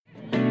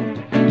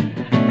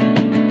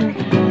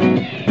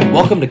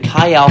Welcome to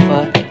Chi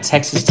Alpha at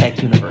Texas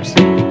Tech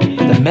University.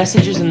 The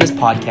messages in this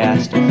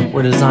podcast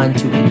were designed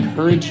to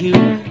encourage you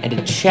and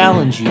to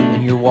challenge you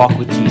in your walk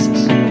with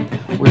Jesus.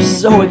 We're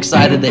so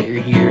excited that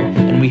you're here,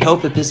 and we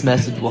hope that this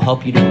message will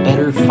help you to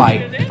better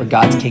fight for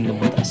God's kingdom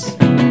with us.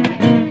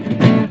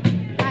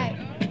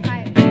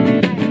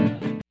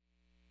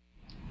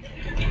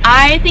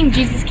 I think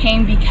Jesus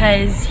came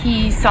because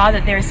he saw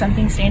that there was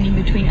something standing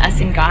between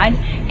us and God,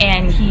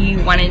 and he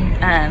wanted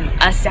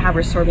us to have a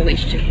restored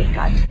relationship with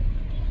God.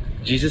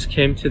 Jesus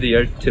came to the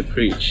earth to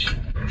preach.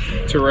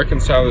 To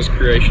reconcile his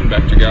creation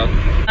back to God.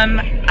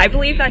 I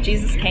believe that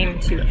Jesus came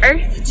to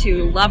earth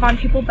to love on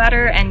people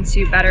better and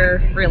to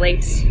better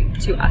relate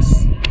to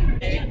us.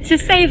 To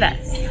save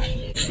us.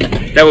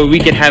 That way we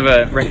can have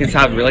a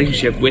reconciled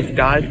relationship with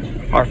God,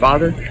 our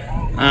Father,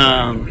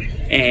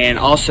 and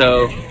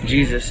also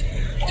Jesus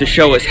to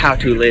show us how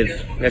to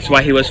live. That's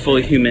why he was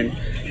fully human,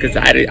 because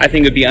I think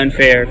it would be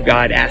unfair if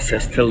God asked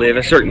us to live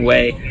a certain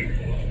way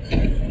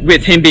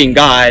with him being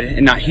God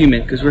and not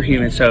human, because we're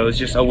human. So it's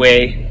just a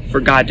way for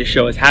God to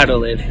show us how to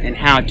live and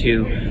how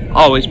to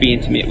always be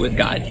intimate with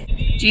God.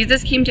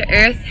 Jesus came to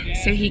earth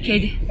so he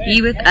could be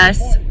with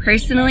us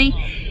personally,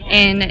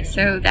 and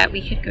so that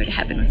we could go to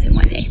heaven with him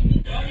one day.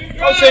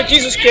 I would say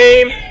Jesus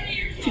came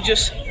to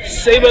just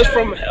save us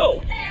from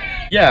hell.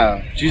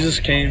 Yeah, Jesus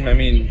came,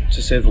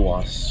 to save the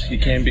lost. He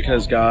came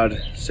because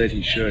God said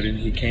he should, and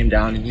he came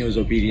down and he was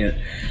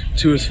obedient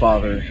to his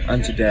Father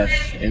unto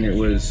death, and it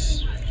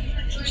was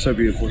so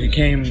beautiful. He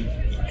came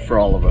for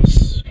all of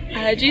us.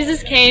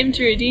 Jesus came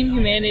to redeem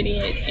humanity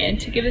and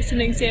to give us an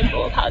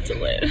example of how to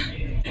live.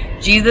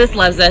 Jesus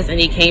loves us, and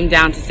he came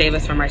down to save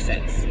us from our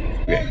sins.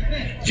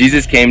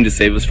 Jesus came to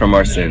save us from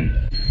our sin.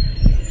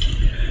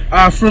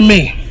 For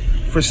me,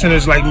 for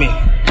sinners like me.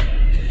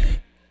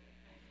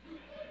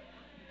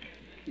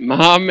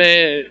 My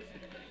man.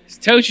 Is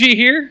Tochi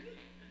here?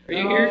 Are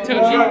you here,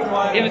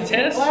 Tochi? You have a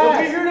test? He'll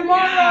be here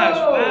tomorrow. Gosh,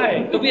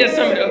 why? He'll be at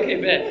Summit. Okay,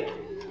 bet.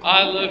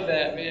 I love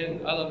that,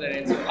 man. I love that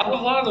answer. I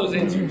love a lot of those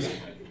answers.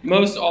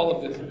 Most all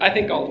of them. I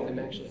think all of them,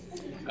 actually.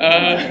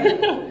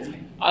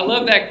 I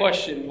love that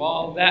question.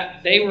 While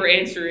that they were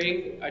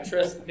answering, I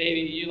trust maybe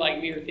you, like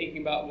me, are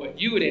thinking about what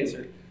you would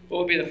answer. What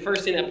would be the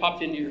first thing that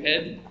popped into your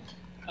head?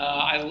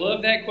 I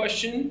love that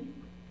question.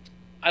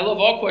 I love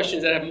all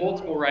questions that have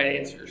multiple right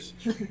answers.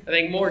 I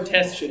think more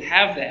tests should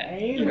have that.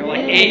 Like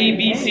A,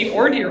 B, C,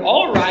 or D are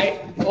all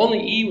right. Only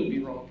E would be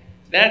wrong.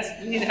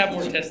 We need to have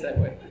more tests that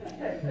way.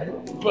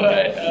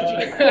 But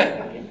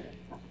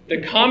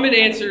the common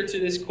answer to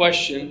this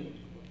question,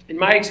 in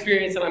my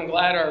experience, and I'm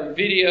glad our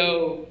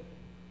video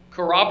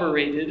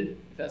corroborated,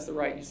 if that's the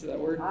right use of that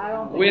word,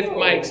 with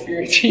my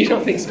experience. You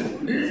don't think so?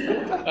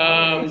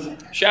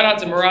 Shout out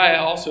to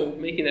Mariah also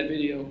making that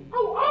video.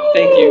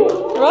 Thank you.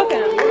 You're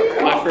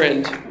welcome. My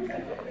friend.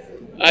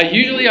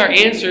 Usually our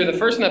answer, the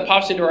first thing that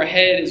pops into our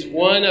head is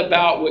one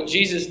about what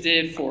Jesus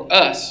did for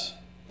us.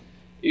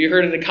 You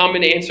heard of the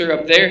common answer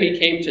up there. He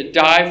came to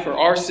die for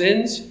our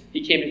sins.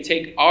 He came to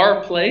take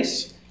our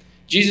place.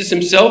 Jesus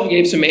himself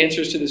gave some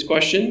answers to this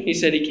question. He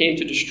said he came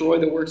to destroy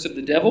the works of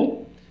the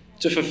devil,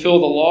 to fulfill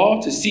the law,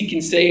 to seek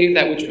and save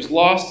that which was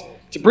lost,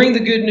 to bring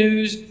the good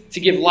news, to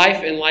give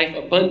life and life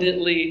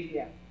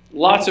abundantly.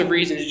 Lots of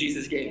reasons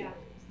Jesus gave.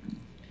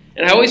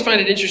 And I always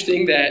find it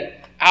interesting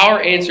that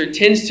our answer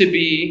tends to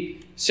be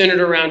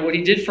centered around what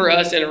he did for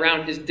us and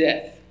around his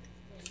death.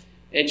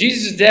 And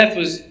Jesus' death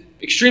was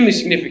extremely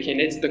significant.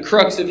 It's the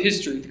crux of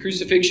history. The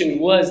crucifixion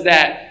was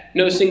that.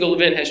 No single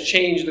event has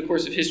changed the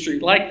course of history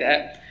like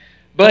that.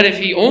 But if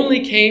he only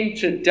came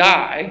to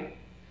die,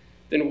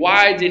 then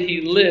why did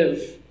he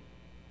live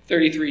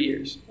 33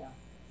 years?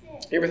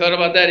 You ever thought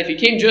about that? If he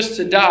came just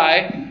to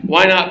die,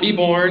 why not be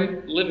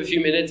born, live a few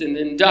minutes, and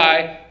then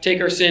die,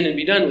 take our sin, and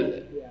be done with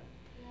it?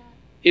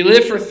 He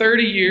lived for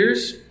 30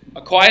 years,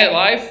 a quiet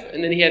life,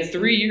 and then he had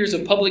 3 years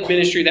of public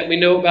ministry that we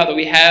know about, that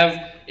we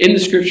have in the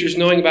scriptures,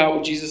 knowing about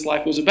what Jesus'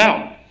 life was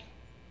about.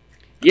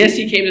 Yes,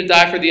 he came to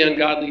die for the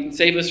ungodly and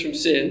save us from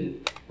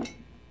sin,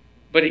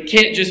 but it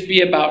can't just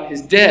be about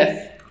his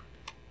death,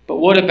 but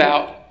what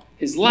about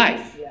his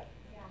life?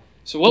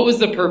 So what was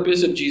the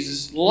purpose of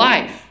Jesus'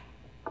 life?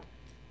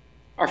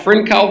 Our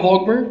friend Kyle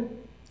Volkmer,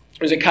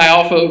 who's a Chi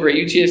Alpha over at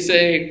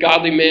UTSA,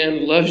 godly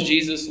man, loves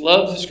Jesus,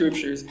 loves the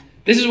scriptures.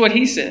 This is what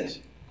he says.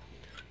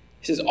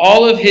 He says,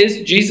 all of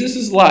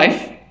Jesus'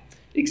 life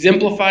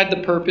exemplified the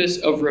purpose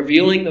of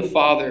revealing the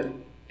Father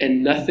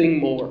and nothing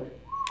more.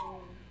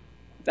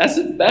 That's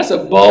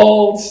a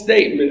bold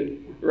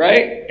statement,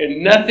 right?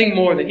 And nothing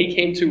more, that he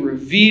came to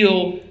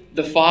reveal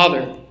the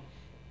Father.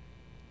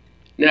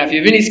 Now, if you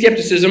have any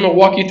skepticism, I'll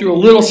walk you through a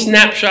little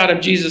snapshot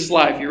of Jesus'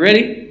 life. You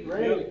ready?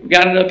 We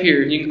got it up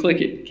here. You can click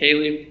it,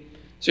 Kaylee.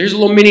 So here's a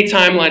little mini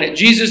timeline. At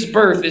Jesus'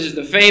 birth, this is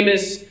the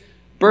famous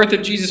birth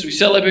of Jesus. We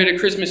celebrate at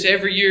Christmas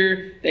every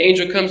year. The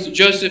angel comes to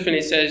Joseph and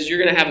he says, you're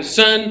going to have a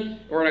son.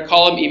 We're going to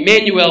call him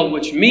Emmanuel,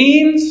 which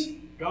means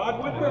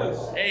God with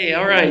us. Hey,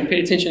 all right. You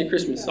paid attention to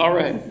Christmas. All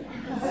right.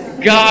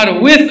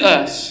 God with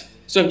us.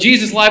 So if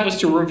Jesus' life was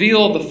to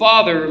reveal the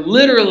Father,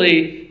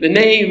 literally the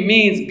name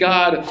means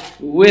God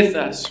with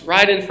us,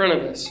 right in front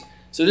of us.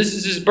 So this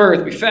is his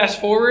birth. We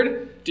fast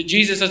forward to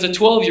Jesus as a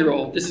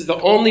 12-year-old. This is the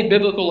only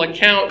biblical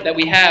account that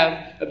we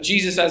have of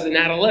Jesus as an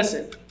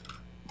adolescent.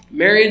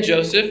 Mary and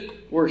Joseph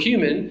were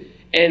human,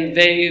 and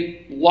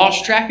they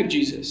lost track of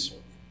Jesus.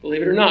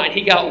 Believe it or not,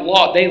 he got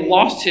lost. They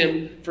lost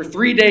him for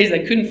 3 days.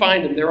 They couldn't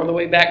find him. They were on the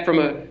way back from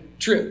a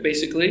trip,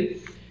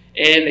 basically.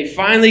 And they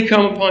finally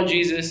come upon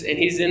Jesus, and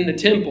he's in the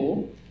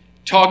temple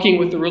talking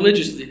with the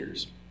religious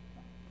leaders.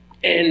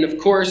 And of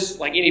course,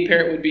 like any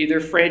parent would be, they're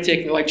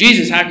frantic. They're like,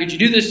 Jesus, how could you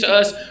do this to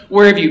us?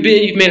 Where have you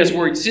been? You've made us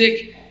worried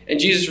sick. And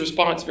Jesus'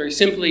 response very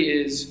simply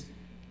is,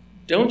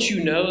 don't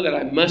you know that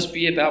I must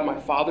be about my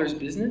Father's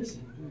business?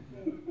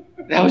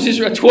 That was just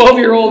a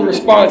 12-year-old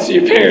response to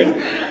your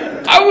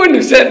parents. I wouldn't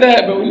have said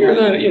that, but when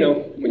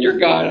you're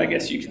God, I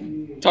guess you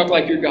can talk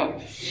like you're God.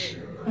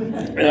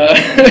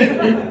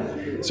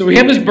 So we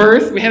have his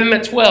birth. We have him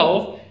at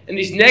 12. And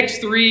these next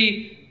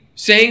 3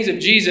 sayings of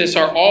Jesus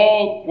are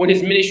all when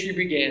his ministry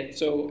began.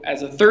 So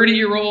as a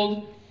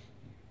 30-year-old,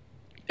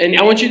 and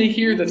I want you to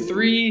hear the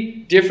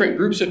 3 different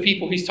groups of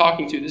people he's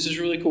talking to. This is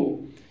really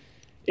cool.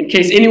 In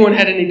case anyone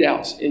had any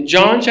doubts. In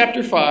John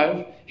chapter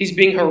 5, he's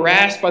being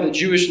harassed by the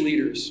Jewish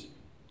leaders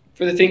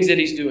for the things that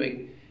he's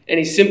doing. And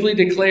he simply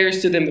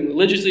declares to them, the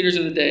religious leaders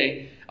of the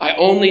day, I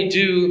only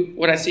do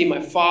what I see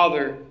my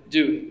Father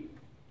doing.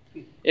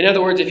 In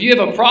other words, if you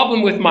have a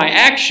problem with my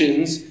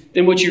actions,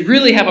 then what you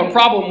really have a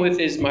problem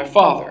with is my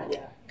Father.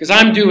 Because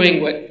I'm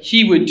doing what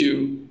he would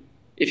do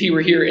if he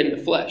were here in the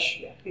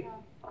flesh.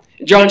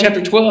 In John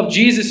chapter 12,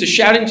 Jesus is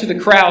shouting to the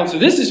crowd. So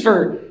this is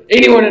for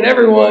anyone and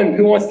everyone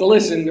who wants to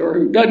listen or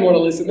who doesn't want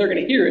to listen. They're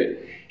going to hear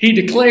it. He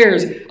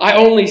declares, I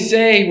only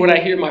say what I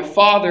hear my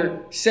Father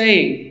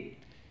saying.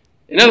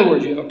 In other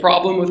words, you have a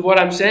problem with what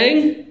I'm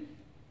saying?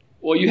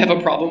 Well, you have a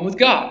problem with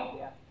God,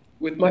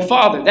 with my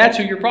Father. That's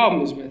who your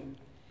problem is with.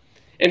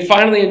 And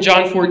finally, in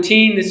John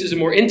 14, this is a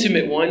more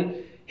intimate one.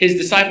 His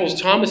disciples,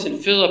 Thomas and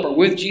Philip, are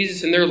with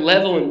Jesus, and they're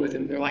leveling with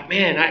him. They're like,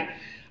 man,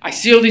 I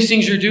see all these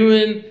things you're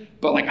doing,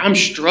 but I'm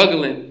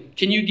struggling.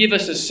 Can you give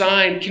us a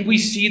sign? Can we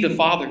see the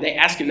Father? They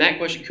ask him that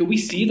question. Could we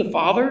see the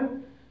Father?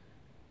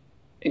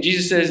 And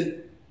Jesus says,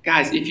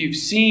 guys, if you've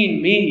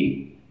seen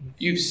me,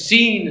 you've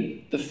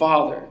seen the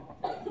Father.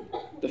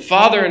 The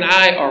Father and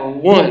I are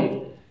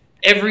one.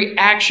 Every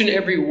action,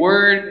 every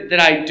word that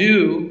I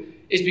do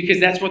is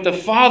because that's what the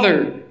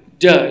Father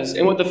does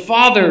and what the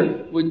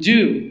Father would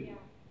do.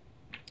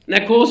 Isn't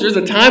that cool? So there's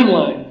a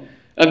timeline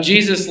of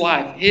Jesus'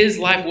 life. His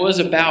life was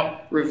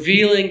about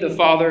revealing the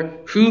Father,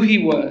 who he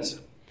was.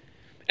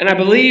 And I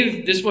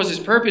believe this was his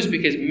purpose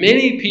because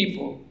many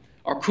people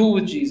are cool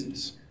with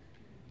Jesus.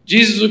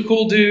 Jesus is a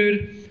cool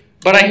dude,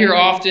 but I hear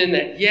often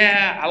that,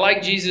 I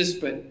like Jesus,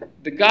 but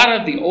the God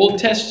of the Old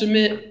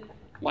Testament,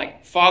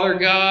 like Father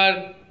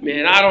God,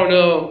 man, I don't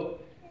know.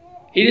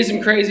 He did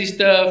some crazy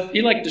stuff.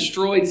 He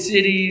destroyed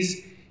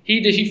cities.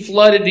 He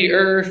flooded the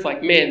earth.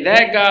 Man,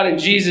 that God and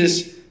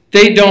Jesus,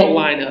 they don't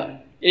line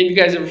up. Any of you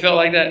guys ever felt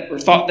like that or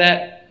thought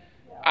that?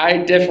 I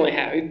definitely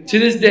have. To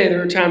this day,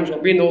 there are times where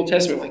I'm reading the Old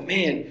Testament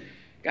man,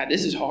 God,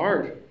 this is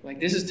hard.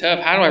 This is tough.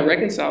 How do I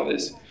reconcile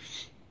this?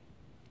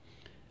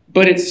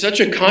 But it's such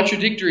a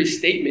contradictory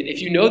statement.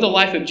 If you know the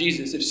life of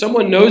Jesus, if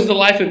someone knows the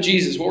life of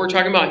Jesus, what we're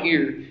talking about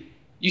here,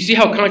 you see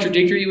how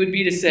contradictory it would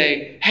be to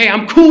say, hey,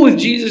 I'm cool with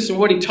Jesus and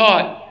what he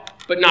taught,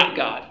 but not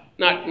God,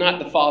 not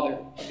the Father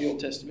of the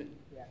Old Testament.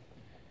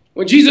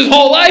 When Jesus'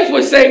 whole life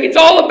was saying it's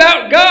all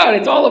about God,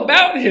 it's all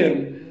about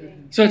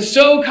him. So it's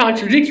so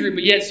contradictory,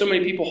 but yet so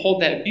many people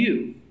hold that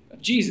view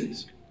of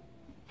Jesus.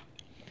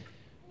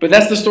 But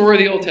that's the story of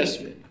the Old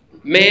Testament.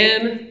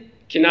 Man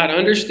cannot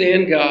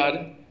understand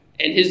God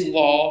and his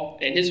law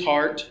and his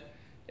heart,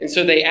 and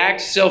so they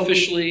act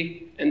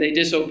selfishly and they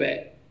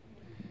disobey.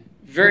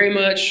 Very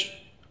much,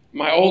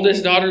 my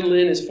oldest daughter,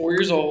 Lynn, is 4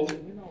 years old,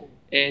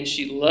 and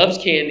she loves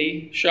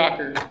candy.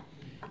 Shocker.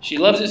 She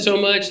loves it so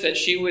much that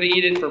she would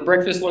eat it for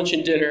breakfast, lunch,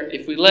 and dinner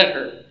if we let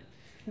her.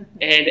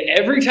 And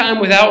every time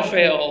without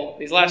fail,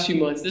 these last few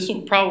months, this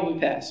will probably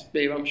pass,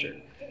 babe, I'm sure.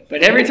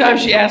 But every time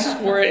she asks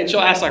for it, and she'll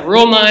ask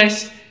real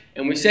nice,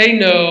 and we say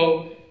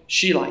no,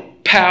 she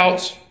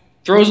pouts,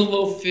 throws a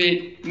little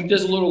fit,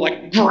 does a little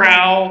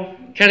growl,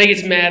 kind of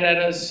gets mad at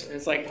us. And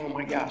it's oh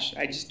my gosh,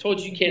 I just told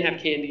you can't have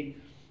candy.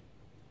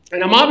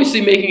 And I'm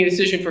obviously making a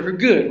decision for her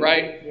good,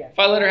 right? Yeah. If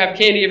I let her have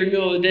candy every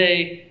meal of the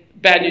day,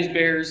 bad news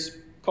bears,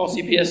 call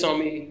CPS on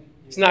me.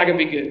 It's not going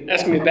to be good.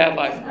 That's going to be a bad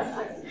life.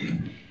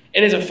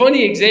 And it's a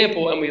funny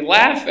example, and we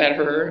laugh at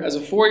her as a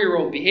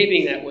 4-year-old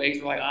behaving that way.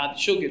 We're like,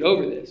 she'll get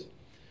over this.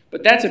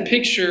 But that's a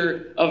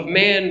picture of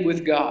man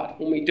with God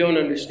when we don't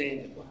understand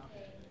him.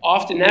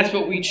 Often that's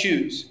what we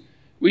choose.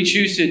 We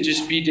choose to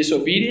just be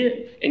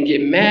disobedient and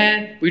get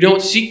mad. We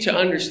don't seek to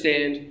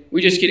understand.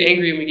 We just get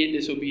angry and we get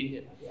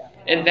disobedient.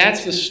 And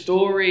that's the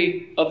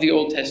story of the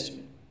Old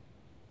Testament.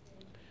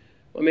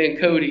 My man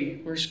Cody,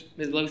 where's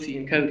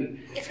Midlothian Cody?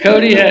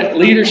 Cody at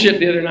leadership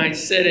the other night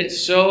said it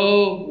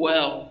so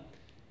well.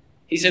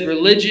 He said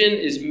religion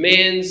is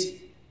man's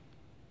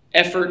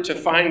effort to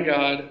find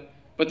God,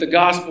 but the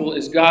gospel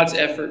is God's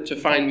effort to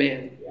find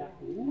man.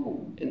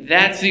 And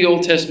that's the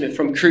Old Testament.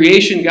 From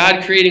creation,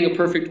 God creating a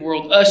perfect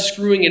world, us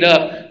screwing it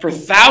up for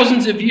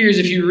thousands of years.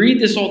 If you read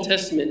this Old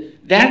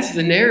Testament, that's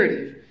the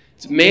narrative.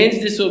 It's man's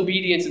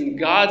disobedience and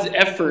God's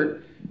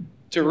effort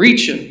to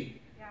reach him.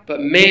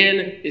 But man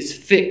is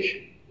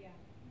thick.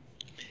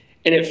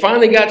 And it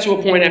finally got to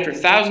a point after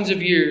thousands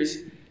of years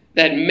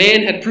that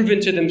man had proven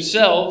to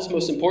themselves,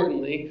 most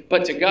importantly,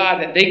 but to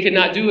God, that they could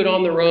not do it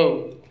on their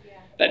own.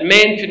 That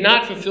man could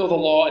not fulfill the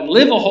law and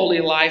live a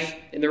holy life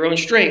in their own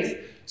strength.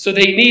 So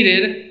they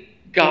needed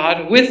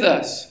God with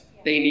us.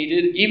 They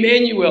needed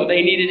Emmanuel.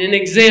 They needed an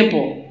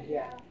example.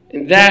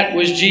 And that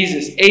was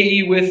Jesus.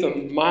 A.E.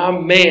 Witham, my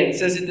man,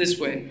 says it this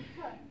way.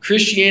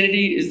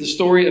 Christianity is the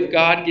story of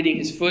God getting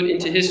his foot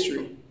into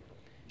history.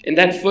 And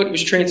that foot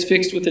was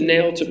transfixed with a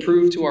nail to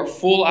prove to our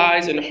full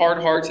eyes and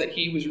hard hearts that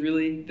he was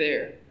really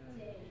there.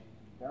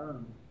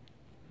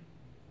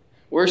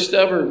 We're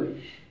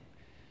stubborn.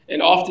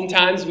 And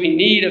oftentimes we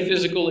need a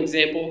physical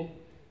example.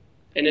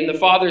 And in the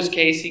Father's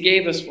case, he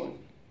gave us one.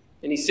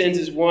 And he sends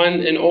his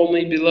one and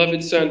only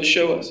beloved Son to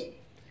show us.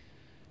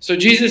 So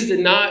Jesus did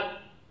not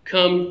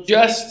come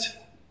just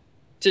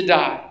to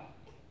die.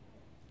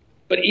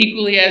 But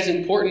equally as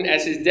important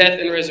as his death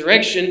and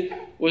resurrection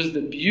was the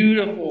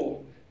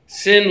beautiful,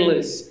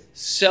 sinless,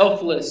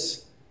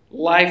 selfless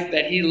life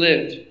that he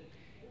lived.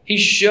 He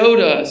showed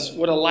us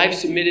what a life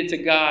submitted to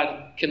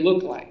God can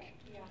look like.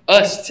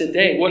 Us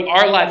today, what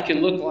our life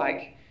can look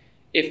like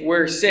if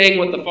we're saying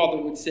what the Father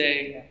would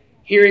say,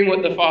 hearing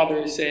what the Father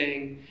is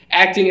saying,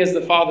 acting as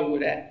the Father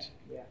would act.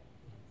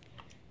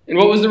 And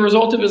what was the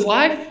result of his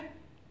life?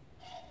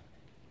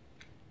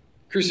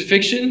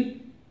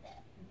 Crucifixion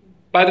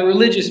by the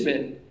religious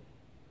men.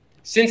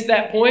 Since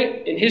that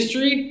point in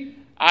history,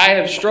 I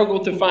have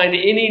struggled to find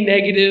any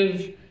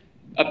negative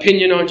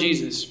opinion on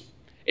Jesus.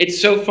 It's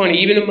so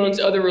funny, even amongst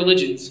other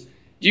religions.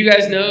 Do you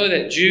guys know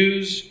that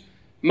Jews,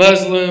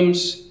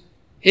 Muslims,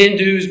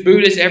 Hindus,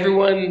 Buddhists,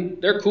 everyone,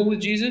 they're cool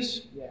with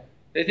Jesus?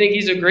 They think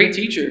he's a great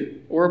teacher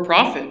or a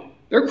prophet.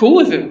 They're cool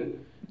with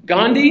him.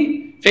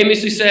 Gandhi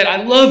famously said,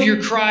 "I love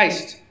your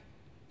Christ,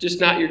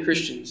 just not your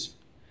Christians."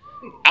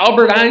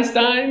 Albert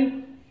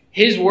Einstein,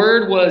 his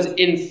word was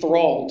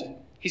enthralled.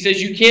 He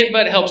says you can't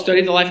but help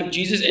study the life of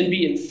Jesus and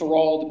be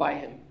enthralled by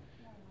him.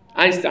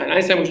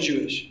 Einstein was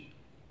Jewish.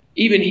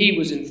 Even he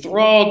was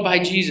enthralled by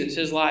Jesus,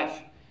 his life.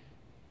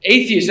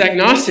 Atheists,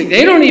 agnostic,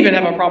 they don't even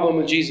have a problem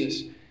with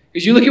Jesus.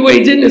 Because you look at what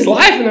he did in his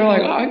life and they're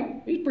like,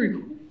 oh, he's pretty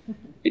cool.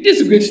 He did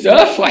some good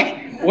stuff.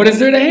 Like, what is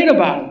there to hate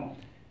about him?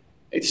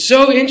 It's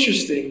so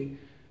interesting.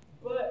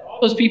 But all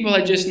those people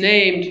I just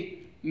named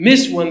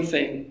miss one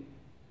thing.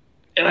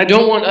 And I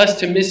don't want us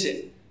to miss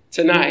it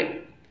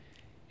tonight.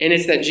 And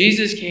it's that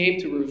Jesus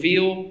came to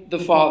reveal the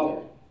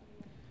Father.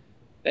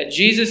 That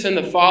Jesus and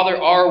the Father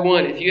are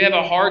one. If you have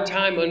a hard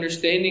time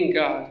understanding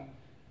God,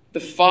 the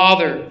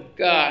Father,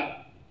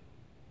 God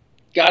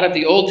of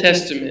the Old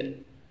Testament,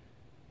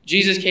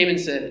 Jesus came and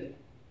said it.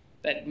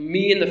 That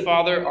me and the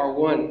Father are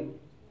one.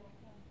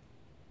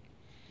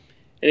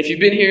 And if you've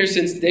been here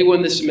since day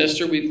one this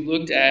semester, we've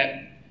looked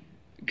at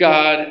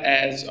God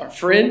as our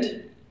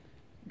friend,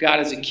 God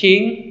as a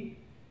king.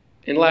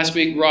 And last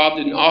week, Rob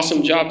did an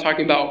awesome job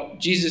talking about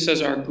Jesus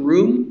as our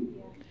groom.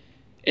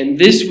 And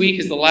this week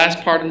is the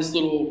last part of this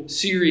little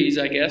series,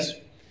 I guess.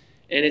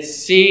 And it's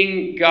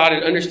seeing God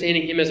and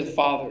understanding him as a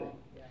father.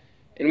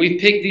 And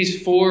we've picked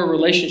these 4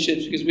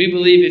 relationships because we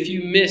believe if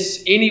you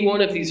miss any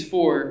one of these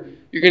 4,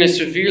 you're going to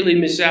severely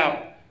miss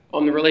out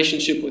on the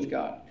relationship with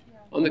God.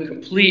 On the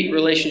complete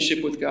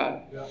relationship with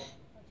God.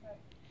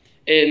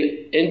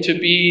 And to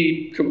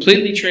be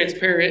completely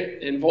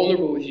transparent and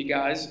vulnerable with you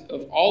guys,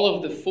 of all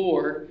of the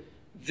 4,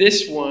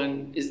 this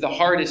one is the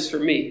hardest for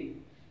me,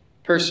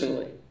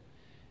 personally.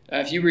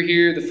 If you were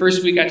here the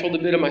first week, I told a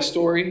bit of my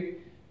story.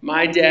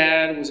 My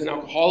dad was an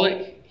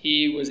alcoholic.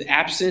 He was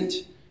absent,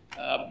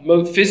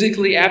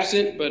 physically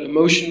absent, but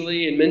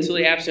emotionally and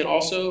mentally absent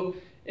also.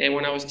 And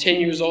when I was 10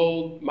 years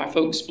old, my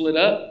folks split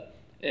up.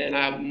 And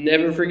I'll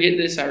never forget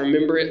this. I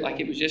remember it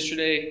like it was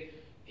yesterday.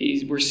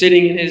 We're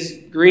sitting in his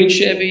green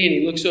Chevy, and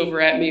he looks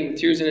over at me with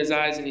tears in his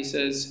eyes, and he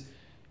says,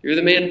 "You're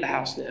the man of the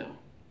house now."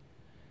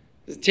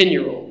 As a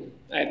 10-year-old.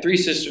 I had 3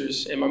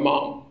 sisters and my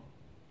mom.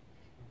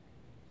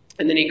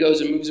 And then he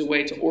goes and moves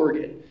away to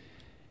Oregon.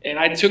 And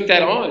I took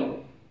that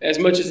on as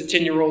much as a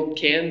 10-year-old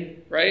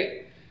can,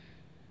 right?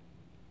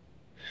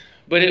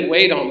 But it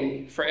weighed on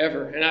me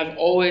forever. And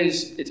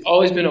it's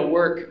always been a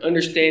work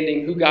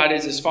understanding who God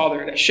is as Father.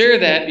 And I share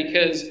that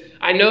because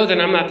I know that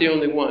I'm not the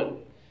only one.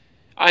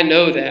 I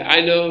know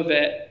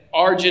that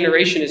our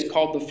generation is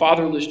called the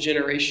fatherless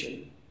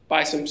generation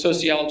by some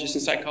sociologists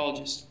and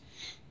psychologists.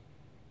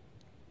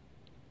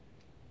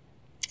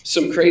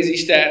 Some crazy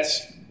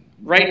stats.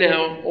 Right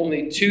now,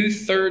 only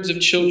 2/3 of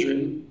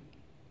children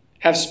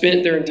have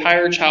spent their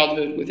entire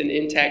childhood with an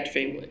intact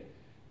family,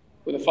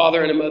 with a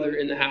father and a mother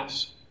in the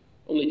house.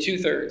 Only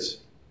 2/3.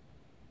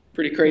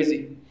 Pretty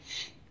crazy.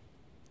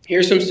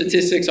 Here's some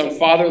statistics on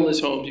fatherless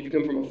homes. If you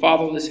come from a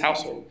fatherless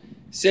household,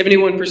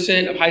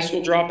 71% of high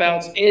school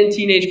dropouts and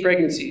teenage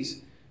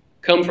pregnancies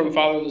come from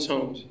fatherless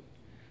homes.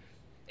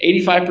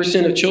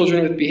 85% of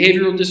children with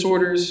behavioral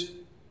disorders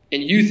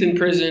and youth in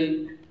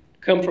prison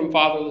come from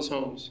fatherless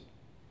homes.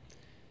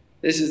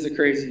 This is the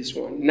craziest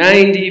one.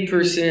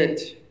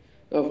 90%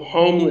 of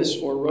homeless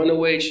or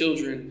runaway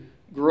children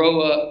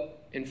grow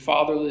up in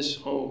fatherless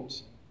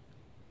homes.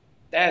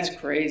 That's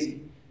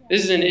crazy.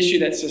 This is an issue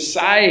that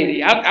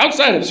society,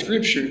 outside of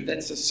Scripture,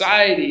 that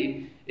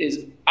society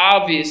is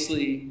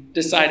obviously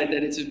decided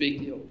that it's a big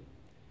deal.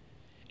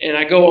 And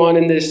I go on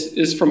in this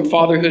is from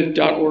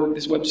fatherhood.org,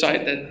 this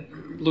website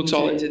that looks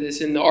all into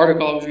this. In the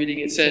article I was reading,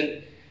 it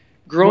said,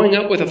 growing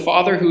up with a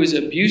father who is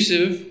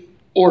abusive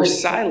or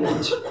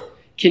silent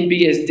can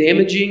be as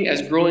damaging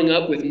as growing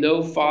up with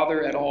no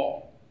father at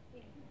all.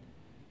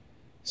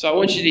 So I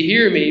want you to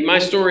hear me. My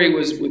story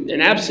was with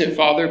an absent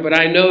father, but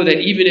I know that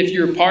even if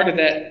you're part of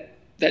that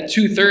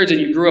 2/3 and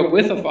you grew up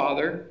with a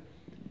father,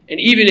 and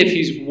even if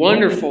he's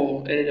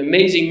wonderful and an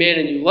amazing man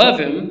and you love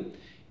him,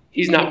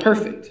 he's not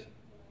perfect,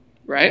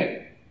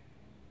 right?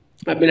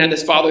 I've been at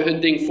this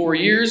fatherhood thing 4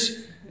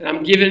 years, and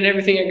I'm giving it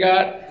everything I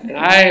got, and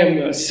I am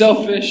a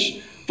selfish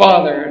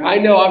father. I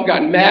know I've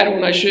gotten mad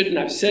when I shouldn't,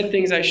 I've said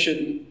things I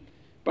shouldn't,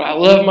 but I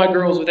love my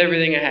girls with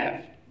everything I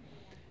have.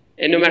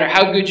 And no matter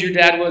how good your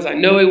dad was, I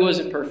know he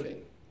wasn't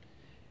perfect.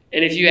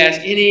 And if you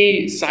ask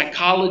any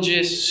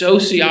psychologist,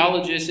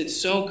 sociologist, it's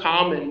so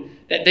common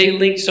that they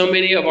link so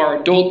many of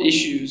our adult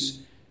issues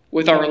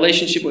with our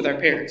relationship with our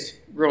parents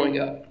growing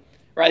up.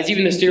 Right? It's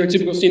even the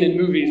stereotypical scene in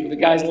movies where the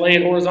guy's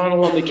laying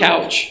horizontal on the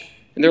couch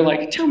and they're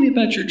like, tell me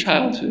about your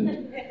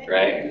childhood,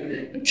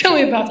 right? Tell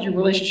me about your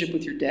relationship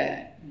with your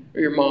dad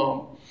or your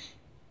mom.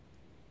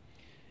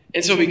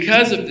 And so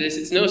because of this,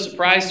 it's no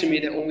surprise to me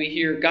that when we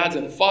hear God's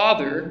a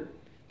father,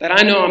 that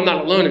I know I'm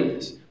not alone in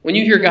this. When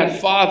you hear God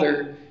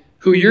Father,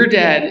 who your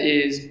dad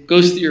is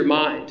goes through your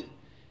mind.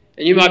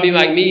 And you might be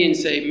like me and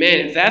say,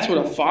 man, if that's what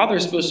a father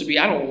is supposed to be,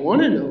 I don't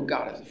want to know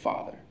God as a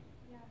father.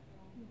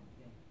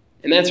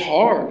 And that's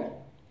hard.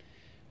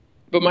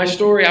 But my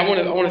story, I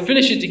want to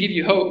finish it to give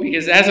you hope,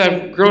 because as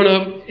I've grown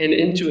up and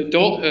into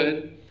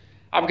adulthood,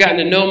 I've gotten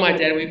to know my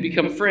dad. We've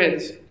become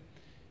friends.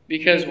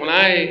 Because when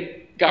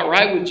I got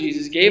right with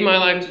Jesus, gave my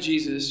life to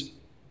Jesus,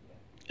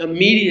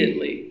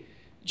 immediately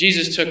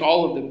Jesus took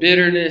all of the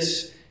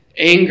bitterness,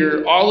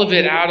 anger, all of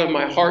it out of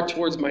my heart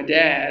towards my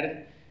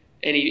dad.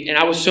 And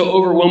I was so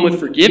overwhelmed with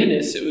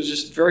forgiveness, it was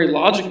just very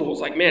logical. It was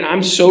like, man,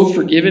 I'm so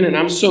forgiven and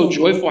I'm so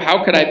joyful.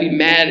 How could I be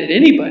mad at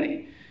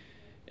anybody?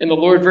 And the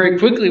Lord very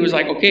quickly was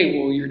like, okay,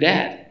 well, your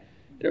dad.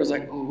 And it was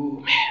like,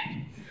 oh,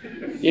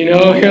 man. You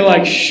know, you're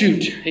like,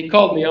 shoot, he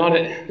called me on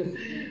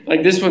it.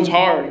 Like, this one's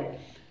hard.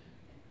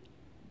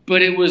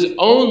 But it was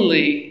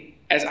only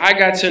as I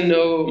got to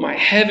know my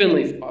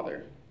Heavenly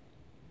Father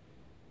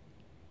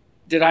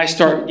did I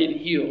start getting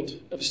healed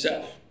of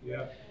stuff.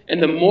 Yeah.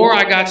 And the more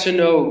I got to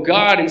know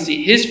God and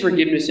see His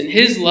forgiveness and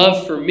His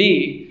love for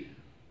me,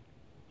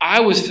 I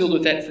was filled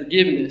with that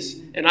forgiveness.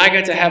 And I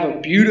got to have a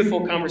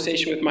beautiful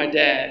conversation with my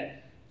dad.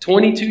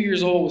 22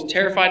 years old, was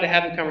terrified to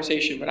have the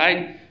conversation, but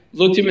I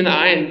looked him in the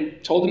eye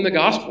and told him the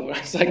gospel. And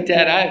I was like,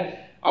 Dad,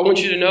 I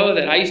want you to know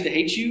that I used to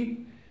hate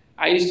you.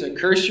 I used to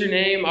curse your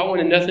name. I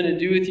wanted nothing to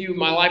do with you.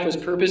 My life was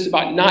purposed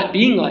about not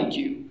being like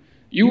you.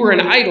 You were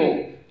an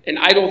idol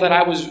that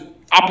I was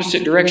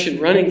opposite direction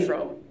running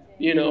from,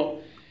 you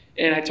know.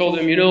 And I told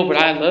him, but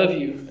I love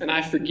you and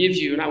I forgive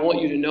you and I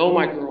want you to know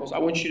my girls. I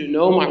want you to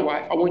know my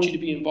wife. I want you to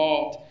be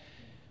involved.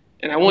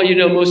 And I want you to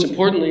know, most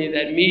importantly,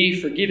 that me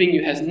forgiving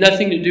you has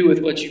nothing to do with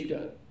what you've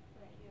done.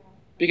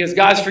 Because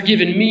God's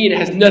forgiven me and it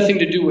has nothing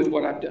to do with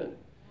what I've done.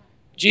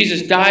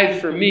 Jesus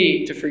died for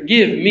me to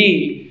forgive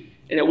me,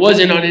 and it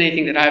wasn't on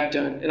anything that I've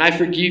done. And I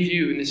forgive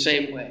you in the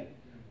same way.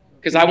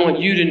 Because I want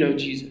you to know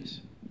Jesus.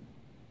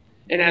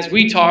 And as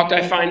we talked,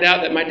 I find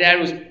out that my dad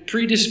was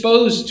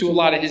predisposed to a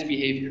lot of his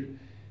behavior.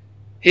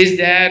 His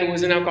dad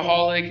was an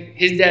alcoholic.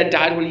 His dad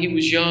died when he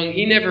was young.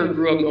 He never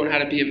grew up knowing how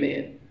to be a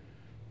man.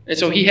 And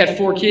so he had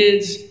 4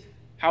 kids.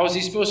 How was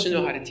he supposed to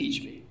know how to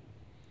teach me?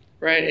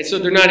 Right? And so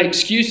they're not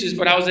excuses,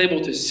 but I was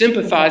able to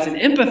sympathize and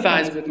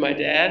empathize with my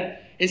dad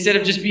instead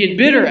of just being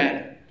bitter at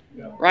him.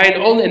 Yeah. Right?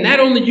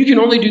 And you can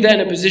only do that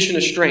in a position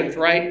of strength,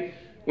 right?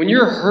 When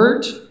you're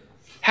hurt,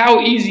 how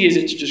easy is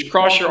it to just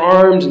cross your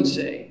arms and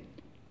say,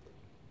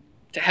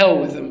 to hell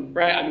with them,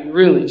 right? I mean,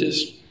 really,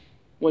 just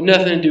want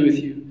nothing to do with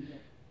you.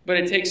 But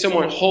it takes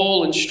someone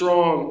whole and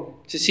strong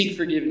to seek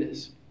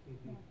forgiveness.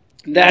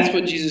 And that's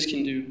what Jesus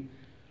can do.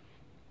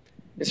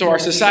 And so our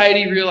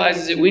society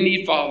realizes that we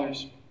need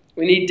fathers.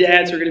 We need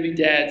dads who are going to be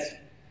dads.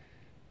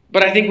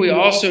 But I think we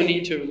also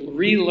need to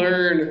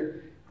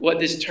relearn what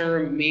this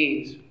term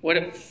means, what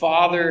a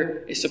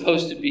father is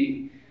supposed to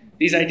be.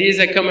 These ideas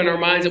that come in our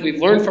minds that we've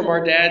learned from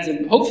our dads,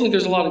 and hopefully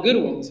there's a lot of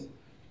good ones,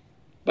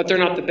 but they're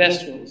not the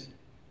best ones.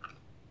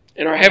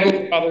 And our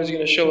Heavenly Father is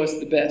going to show us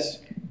the best.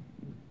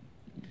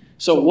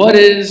 So what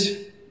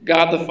is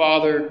God the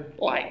Father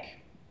like?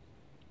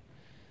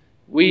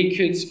 We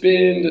could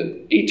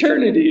spend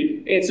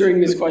eternity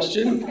answering this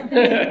question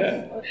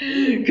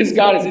because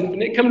God is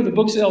infinite. Come to the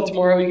book sale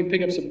tomorrow. You can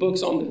pick up some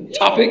books on the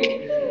topic.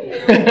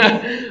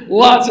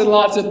 Lots and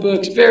lots of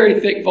books, very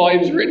thick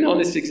volumes written on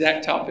this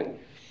exact topic.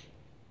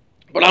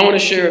 But I want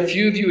to share a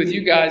few of you with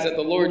you guys that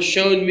the Lord's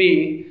shown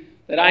me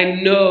that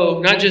I know,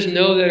 not just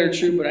know that are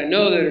true, but I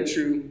know that are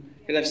true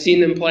because I've seen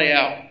them play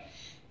out.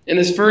 And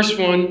this first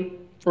one,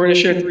 we're going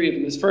to share 3 of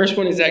them. This first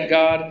one is that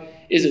God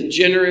is a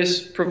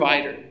generous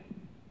provider.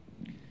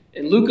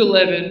 In Luke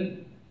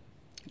 11,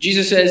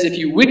 Jesus says, if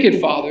you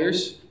wicked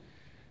fathers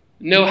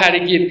know how to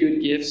give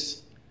good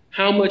gifts,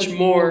 how much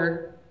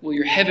more will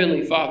your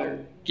heavenly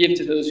Father give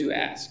to those who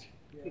ask?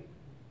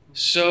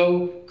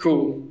 So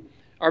cool.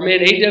 Our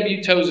man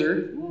A.W.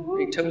 Tozer,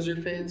 any Tozer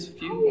fans? A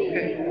few?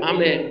 Okay, my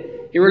man.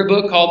 He wrote a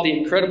book called The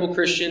Incredible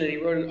Christian, and he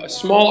wrote a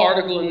small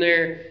article in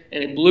there,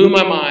 and it blew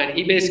my mind.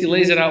 He basically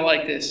lays it out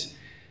like this.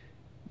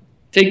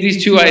 Take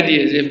these 2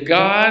 ideas. If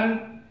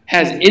God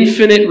has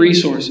infinite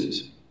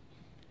resources,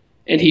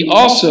 and he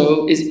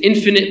also is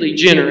infinitely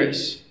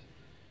generous,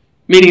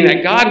 meaning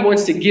that God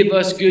wants to give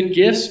us good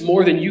gifts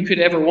more than you could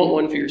ever want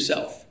one for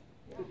yourself.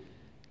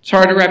 It's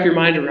hard to wrap your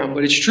mind around,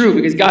 but it's true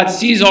because God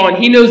sees all and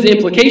he knows the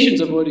implications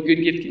of what a good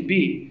gift can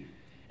be.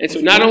 And so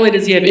not only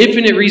does he have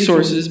infinite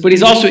resources, but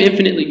he's also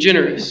infinitely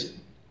generous.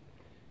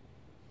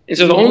 And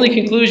so the only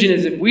conclusion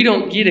is if we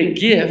don't get a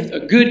gift, a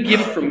good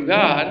gift from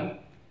God,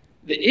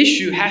 the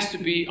issue has to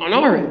be on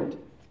our end.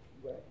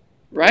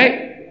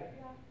 Right?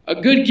 A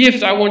good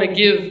gift I want to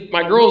give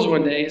my girls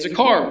one day is a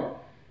car.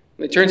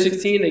 When they turn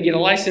 16, they get a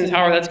license,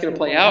 however that's going to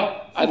play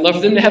out. I'd love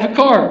for them to have a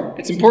car.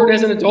 It's important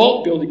as an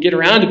adult, be able to get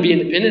around, to be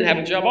independent, have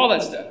a job, all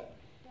that stuff.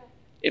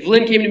 If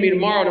Lynn came to me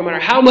tomorrow, no matter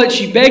how much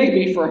she begged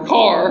me for a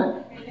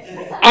car,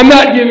 I'm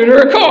not giving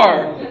her a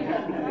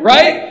car.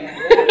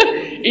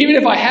 Right? Even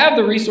if I have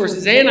the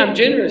resources and I'm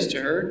generous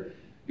to her,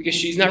 because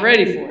she's not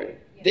ready for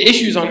it. The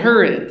issue's on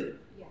her end.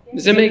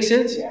 Does that make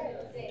sense?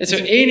 And so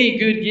any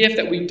good gift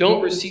that we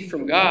don't receive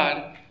from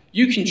God,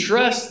 you can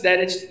trust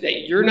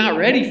that you're not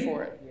ready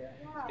for it.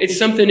 It's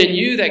something in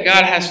you that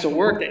God has to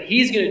work, that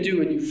he's going to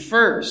do in you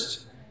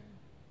first.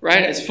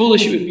 Right? As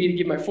foolish it would be to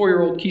give my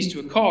 4-year-old keys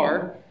to a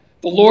car,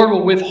 the Lord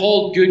will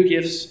withhold good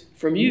gifts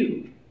from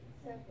you.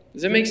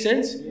 Does that make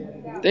sense?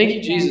 Thank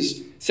you,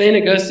 Jesus. St.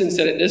 Augustine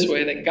said it this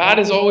way, that God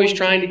is always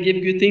trying to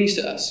give good things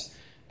to us,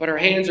 but our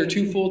hands are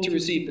too full to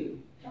receive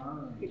them.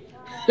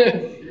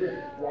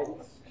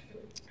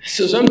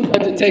 So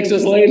sometimes it takes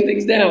us laying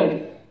things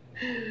down.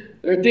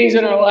 There are things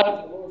in our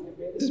life,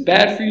 this is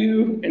bad for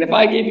you, and if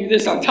I gave you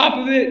this on top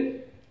of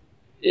it,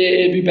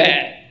 it'd be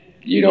bad.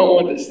 You don't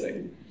want this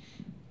thing.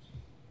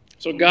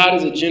 So God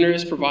is a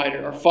generous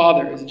provider. Our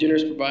Father is a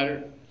generous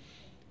provider.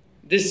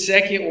 This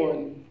second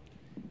one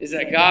is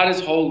that God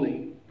is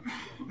holy.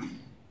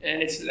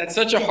 And that's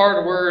such a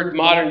hard word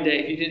modern day.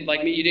 If you didn't,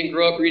 like me, you didn't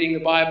grow up reading the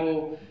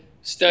Bible,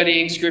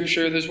 studying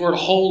Scripture, this word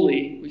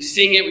holy, we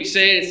sing it, we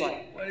say it, it's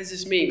like, what does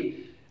this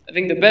mean? I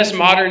think the best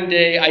modern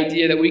day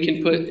idea that we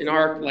can put in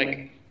our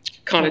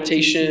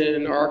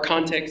connotation or our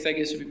context, I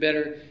guess would be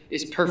better,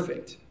 is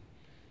perfect.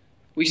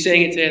 We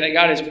sang it today that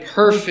God is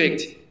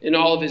perfect in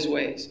all of his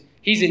ways.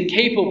 He's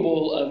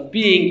incapable of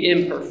being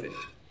imperfect.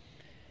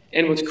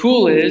 And what's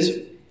cool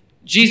is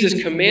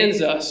Jesus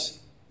commands us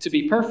to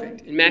be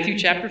perfect. In Matthew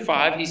chapter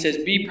 5, he says,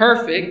 be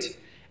perfect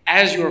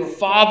as your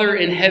Father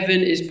in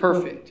heaven is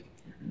perfect.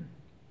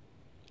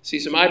 See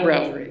some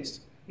eyebrows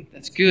raised.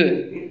 That's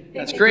good.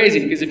 That's crazy,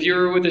 because if you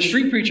were with a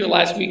street preacher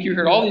last week, you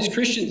heard all these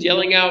Christians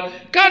yelling out,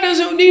 God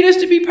doesn't need us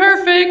to be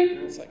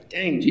perfect. It's like,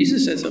 dang,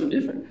 Jesus said something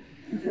different.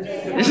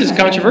 This is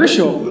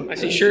controversial. I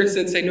see shirts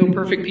that say no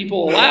perfect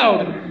people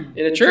allowed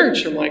in a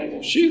church. I'm like,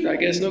 well, shoot, I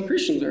guess no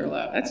Christians are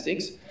allowed. That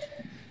stinks.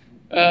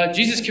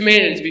 Jesus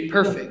commanded us to be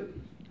perfect.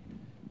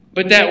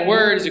 But that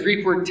word is a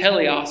Greek word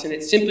teleos, and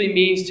it simply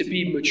means to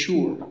be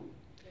mature.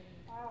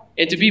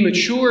 And to be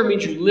mature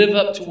means you live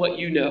up to what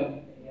you know.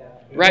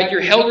 Right?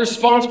 You're held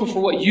responsible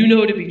for what you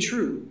know to be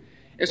true.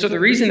 And so the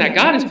reason that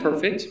God is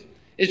perfect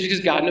is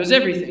because God knows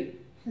everything.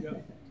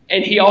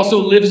 And he also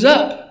lives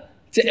up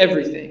to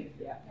everything.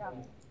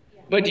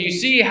 But do you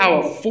see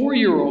how a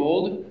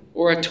 4-year-old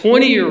or a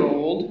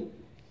 20-year-old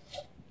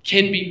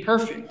can be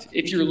perfect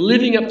if you're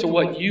living up to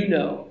what you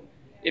know?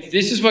 If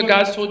this is what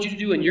God's told you to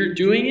do and you're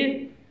doing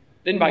it,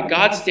 then by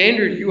God's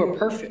standard, you are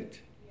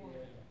perfect.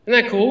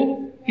 Isn't that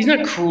cool? He's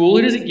not cruel.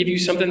 He doesn't give you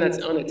something that's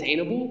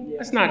unattainable.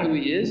 That's not who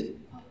he is.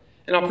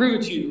 And I'll prove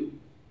it to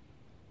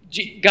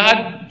you.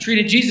 God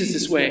treated Jesus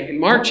this way. In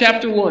Mark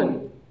chapter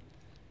 1,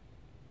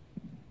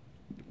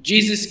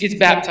 Jesus gets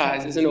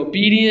baptized as an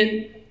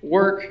obedient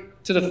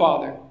work to the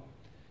Father.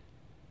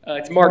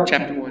 It's Mark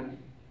chapter 1.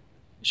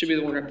 It should be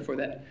the one right before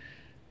that.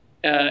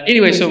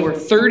 Anyway, so we're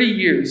 30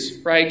 years,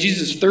 right?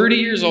 Jesus is 30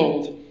 years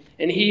old,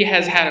 and he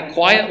has had a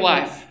quiet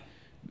life.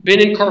 Been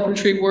in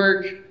carpentry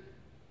work,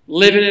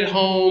 living at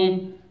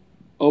home,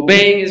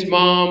 obeying his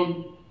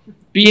mom,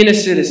 being a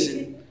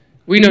citizen.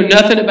 We know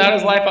nothing about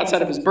his life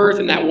outside of his birth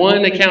and that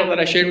one account that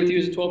I shared with you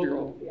as a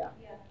 12-year-old.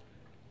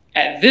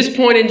 At this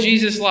point in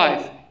Jesus'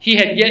 life, he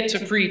had yet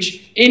to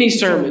preach any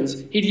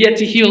sermons. He'd yet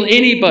to heal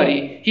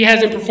anybody. He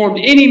hasn't performed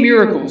any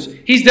miracles.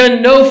 He's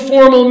done no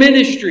formal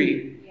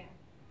ministry.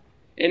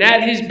 And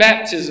at his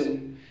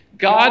baptism,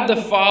 God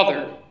the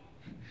Father,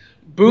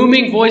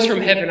 booming voice from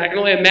heaven. I can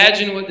only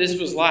imagine what this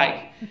was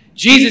like.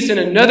 Jesus, in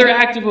another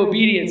act of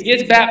obedience,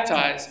 gets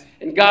baptized,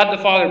 and God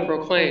the Father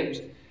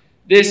proclaims,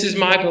 "This is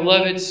my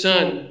beloved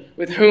Son,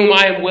 with whom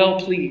I am well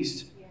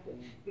pleased."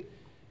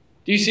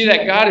 Do you see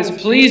that God is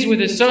pleased with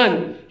his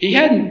Son? He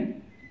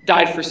hadn't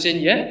died for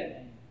sin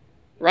yet,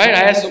 right?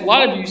 I asked a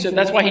lot of you said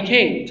that's why he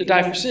came, to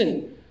die for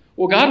sin.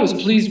 Well, God was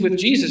pleased with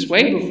Jesus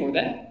way before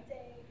that.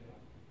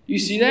 You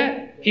see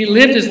that? He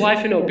lived his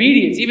life in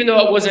obedience, even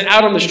though it wasn't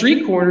out on the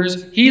street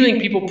corners, healing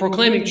people,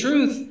 proclaiming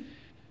truth.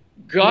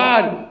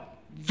 God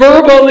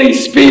verbally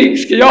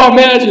speaks. Can y'all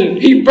imagine?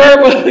 He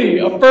verbally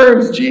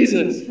affirms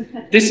Jesus.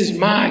 This is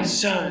my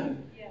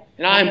Son,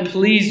 and I am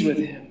pleased with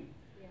him.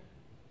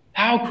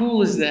 How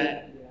cool is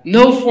that?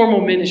 No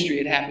formal ministry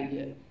had happened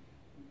yet.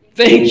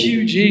 Thank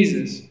you,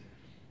 Jesus.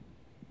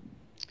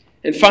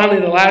 And finally,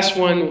 the last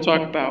one we'll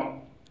talk about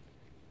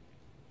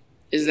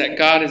is that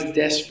God is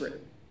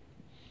desperate.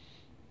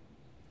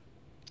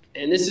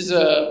 And this is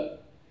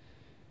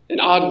an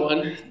odd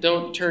one.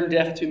 Don't turn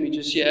deaf to me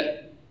just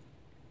yet.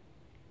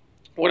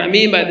 What I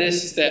mean by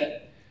this is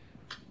that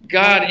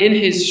God, in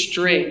his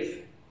strength,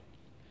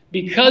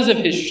 because of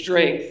his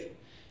strength,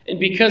 and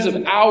because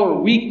of our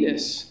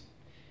weakness,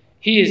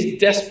 he is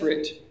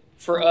desperate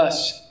for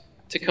us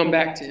to come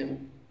back to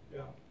him.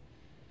 Yeah.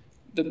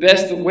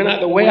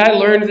 The way I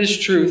learned this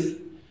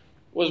truth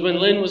was when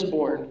Lynn was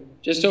born,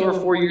 just over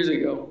 4 years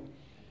ago.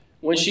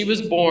 When she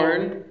was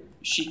born,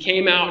 she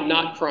came out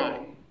not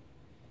crying.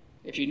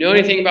 If you know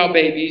anything about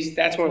babies,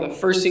 that's one of the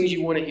first things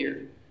you want to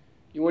hear.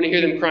 You want to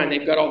hear them crying.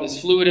 They've got all this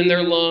fluid in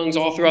their lungs,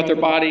 all throughout their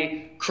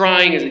body.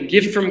 Crying is a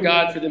gift from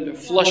God for them to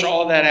flush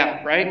all of that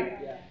out, right?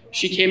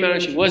 She came out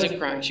and she wasn't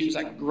crying. She was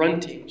like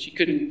grunting. She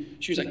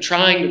was like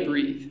trying to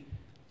breathe.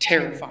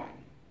 Terrified,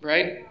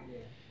 right?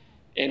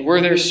 And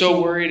we're there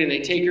so worried, and they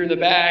take her in the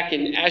back,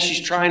 and as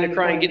she's trying to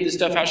cry and get this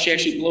stuff out, she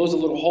actually blows a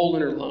little hole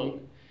in her lung.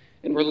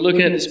 And we're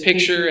looking at this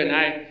picture, and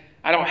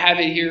I don't have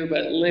it here,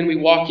 but Lynn, we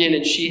walk in,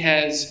 and she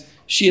has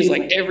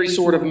like every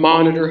sort of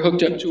monitor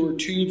hooked up to her,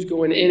 tubes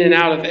going in and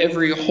out of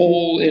every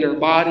hole in her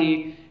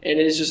body, and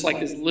it is just like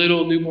this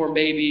little newborn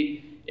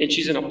baby, and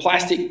she's in a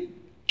plastic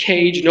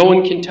cage. No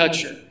one can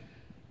touch her.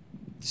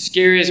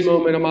 Scariest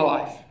moment of my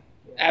life.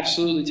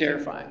 Absolutely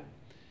terrifying.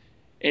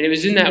 And it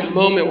was in that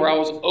moment where I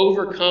was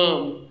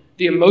overcome,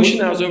 the emotion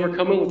I was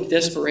overcoming with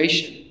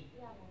desperation.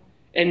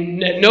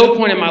 And at no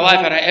point in my life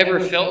had I ever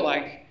felt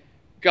like,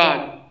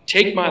 God,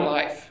 take my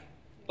life.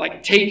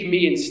 Like, take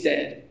me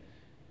instead.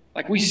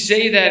 Like, we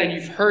say that and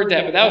you've heard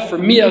that, but that was, for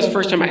me, that was the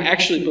first time I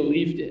actually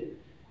believed it.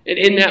 And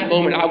in that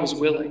moment, I was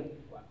willing.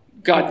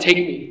 God, take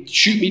me.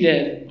 Shoot me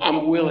dead.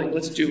 I'm willing.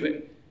 Let's do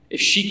it. If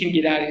she can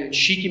get out of here and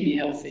she can be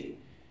healthy.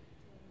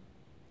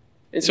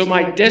 And so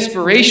my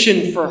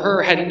desperation for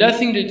her had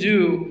nothing to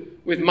do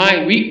with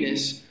my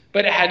weakness,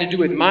 but it had to do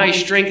with my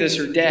strength as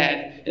her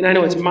dad. And I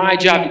know it's my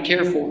job to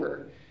care for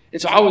her. And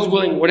so I was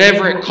willing,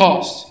 whatever it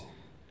costs.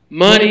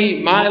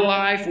 Money, my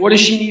life, what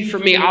does she need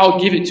from me? I'll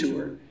give it to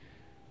her.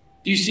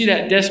 Do you see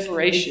that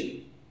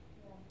desperation?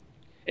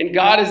 And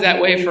God is that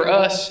way for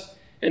us.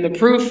 And the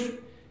proof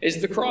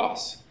is the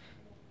cross.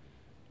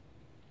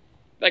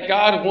 That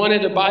God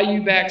wanted to buy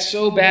you back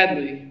so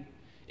badly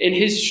in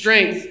his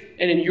strength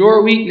and in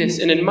your weakness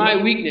and in my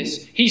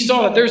weakness. He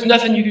saw that there's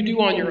nothing you could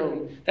do on your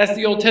own. That's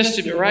the Old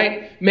Testament,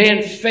 right?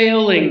 Man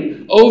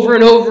failing over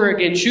and over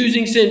again,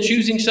 choosing sin,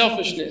 choosing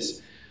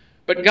selfishness.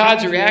 But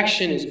God's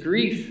reaction is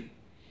grief.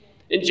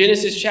 In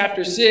Genesis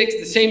chapter 6,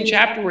 the same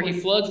chapter where he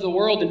floods the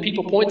world, and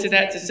people point to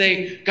that to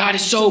say, God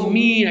is so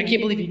mean, I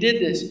can't believe he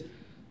did this.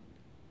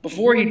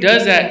 Before he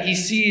does that, he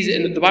sees,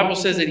 and the Bible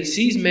says that he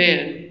sees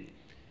man,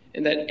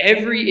 and that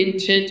every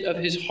intent of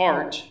his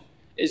heart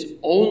is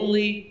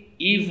only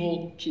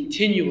evil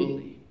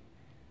continually.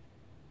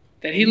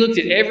 That he looked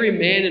at every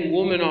man and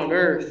woman on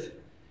earth,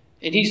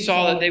 and he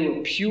saw that they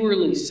were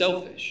purely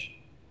selfish.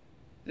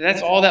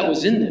 That's all that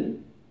was in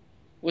them,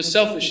 was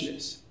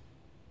selfishness.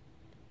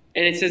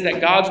 And it says that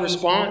God's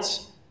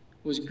response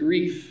was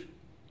grief.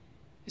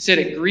 It said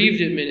it grieved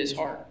him in his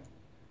heart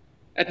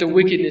at the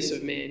wickedness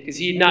of man, because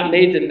he had not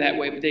made them that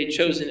way, but they had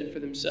chosen it for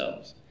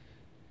themselves.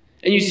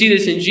 And you see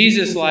this in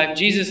Jesus' life.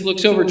 Jesus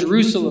looks over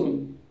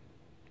Jerusalem,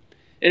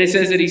 and it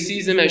says that he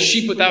sees them as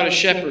sheep without a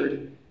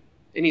shepherd,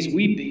 and he's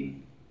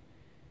weeping.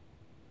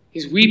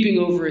 He's weeping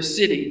over a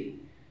city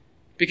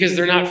because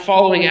they're not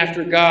following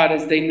after God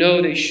as they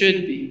know they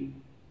should be.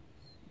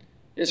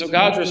 And so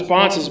God's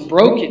response is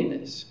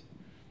brokenness.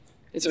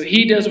 And so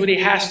he does what he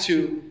has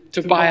to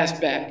buy us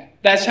back.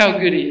 That's how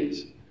good he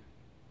is.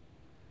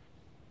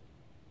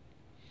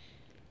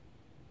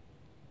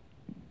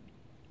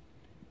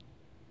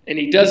 And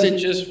he doesn't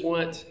just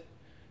want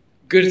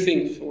good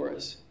things for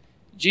us.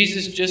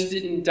 Jesus just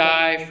didn't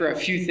die for a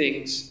few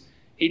things.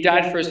 He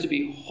died for us to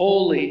be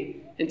holy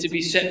and to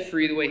be set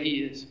free the way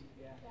he is.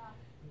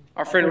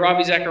 Our friend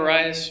Ravi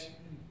Zacharias,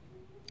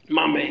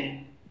 my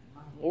man,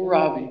 old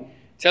Ravi,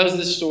 tells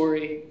this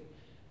story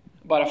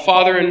about a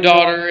father and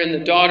daughter, and the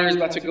daughter is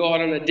about to go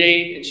out on a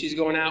date, and she's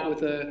going out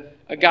with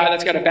a a guy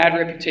that's got a bad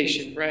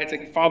reputation, right? It's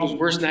like father's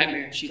worst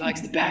nightmare. She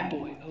likes the bad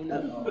boy. Oh,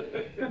 no.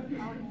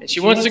 And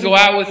she wants to go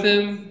out with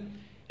him,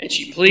 and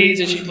she pleads,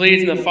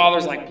 and the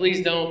father's like,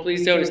 please don't.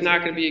 It's not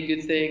going to be a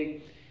good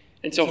thing.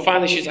 And so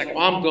finally she's like,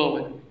 well, I'm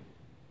going.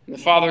 And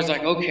the father's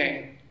like,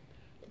 okay,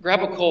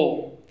 grab a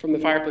coal from the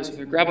fireplace with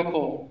her. Grab a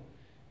coal.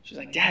 She's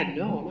like, Dad,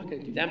 no, I'm not going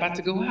to do that. I'm about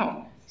to go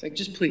out. It's like,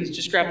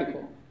 just grab the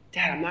coal.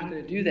 Dad, I'm not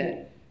going to do that.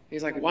 And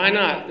he's like, why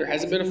not? There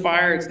hasn't been a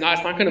fire. It's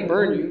not going to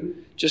burn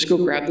you. Just go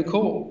grab the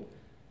coal.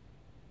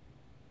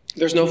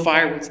 There's no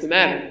fire. What's the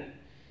matter?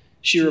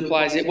 She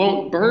replies, it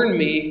won't burn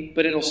me,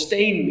 but it'll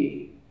stain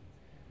me.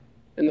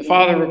 And the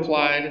father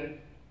replied,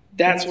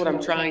 that's what I'm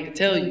trying to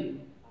tell you.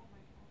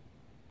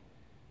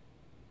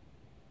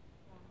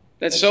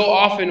 That so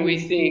often we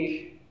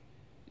think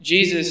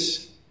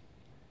Jesus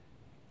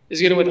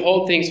is going to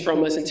withhold things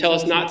from us and tell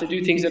us not to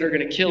do things that are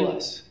going to kill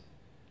us,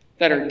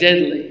 that are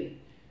deadly.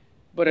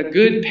 But a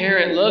good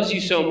parent loves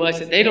you so much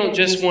that they don't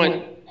just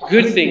want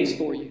good things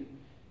for you.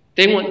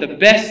 They want the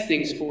best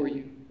things for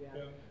you.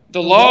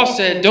 The law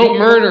said, don't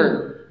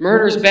murder.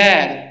 Murder's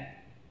bad.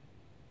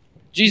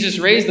 Jesus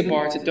raised the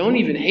bar and said, don't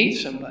even hate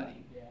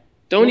somebody.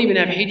 Don't even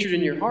have hatred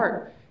in your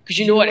heart. Because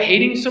you know what?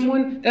 Hating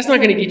someone, that's not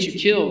going to get you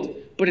killed,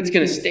 but it's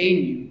going to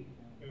stain you.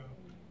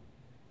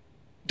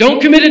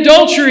 Don't commit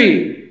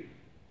adultery.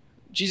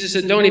 Jesus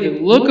said, don't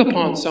even look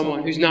upon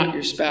someone who's not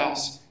your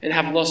spouse and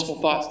have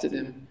lustful thoughts to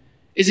them.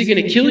 Is it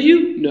going to kill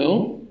you?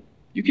 No.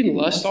 You can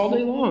lust all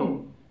day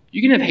long.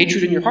 You can have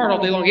hatred in your heart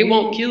all day long. It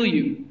won't kill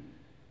you,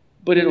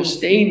 but it'll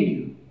stain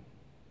you.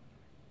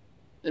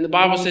 And the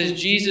Bible says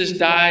Jesus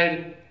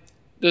died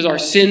because our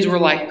sins were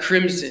like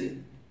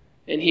crimson,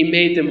 and he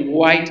made them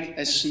white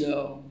as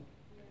snow.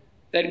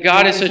 That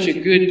God is such a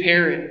good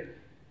parent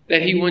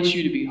that he wants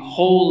you to be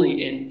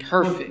holy and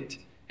perfect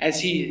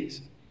as he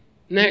is.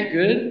 Isn't that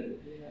good?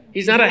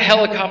 He's not a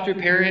helicopter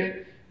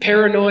parent,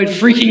 paranoid,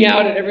 freaking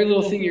out at every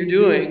little thing you're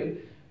doing.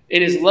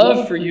 In his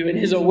love for you and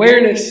his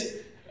awareness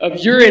of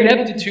your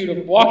ineptitude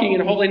of walking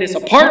in holiness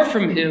apart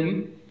from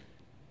him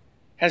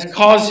has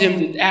caused him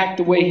to act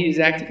the way he has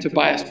acted to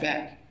buy us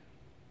back.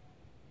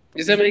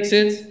 Does that make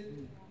sense?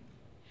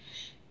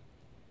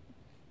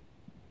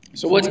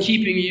 So what's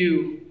keeping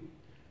you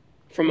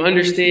from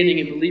understanding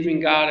and believing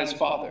God as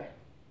Father?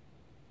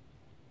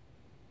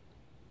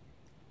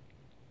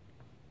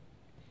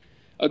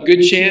 A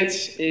good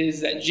chance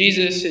is that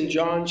Jesus in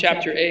John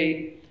chapter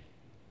 8,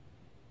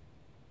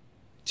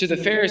 to the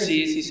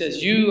Pharisees, he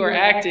says, you are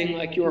acting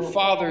like your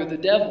father, the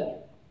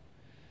devil.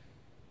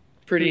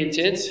 Pretty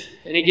intense.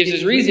 And he gives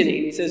his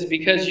reasoning. He says,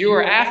 because you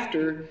are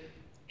after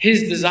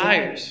his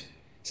desires.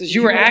 He says,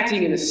 you are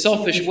acting in a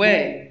selfish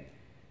way.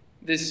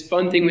 This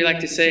fun thing we like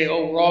to say,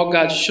 oh, we're all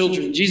God's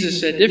children.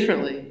 Jesus said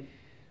differently.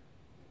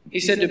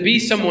 He said to be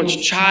someone's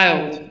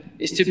child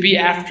is to be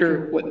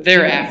after what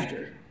they're after.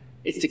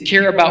 It's to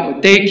care about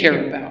what they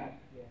care about.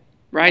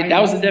 Right?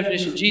 That was the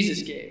definition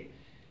Jesus gave.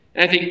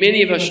 And I think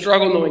many of us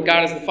struggle knowing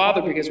God as the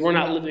Father because we're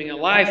not living a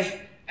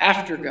life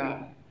after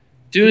God.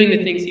 Doing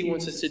the things he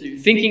wants us to do.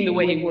 Thinking the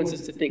way he wants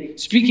us to think.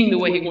 Speaking the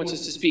way he wants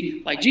us to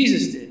speak. Like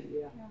Jesus did.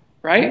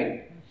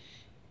 Right?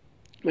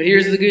 But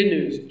here's the good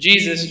news.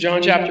 Jesus,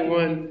 John chapter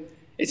 1,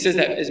 it says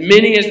that as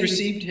many as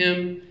received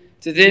him,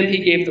 to them he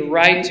gave the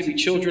right to be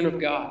children of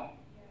God.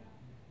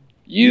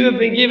 You have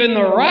been given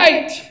the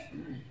right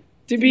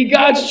to be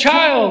God's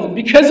child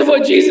because of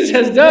what Jesus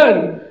has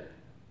done.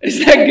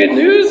 Is that good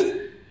news?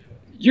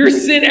 Your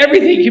sin,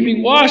 everything can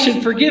be washed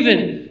and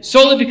forgiven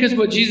solely because of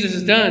what Jesus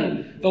has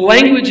done. The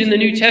language in the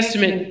New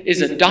Testament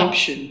is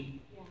adoption.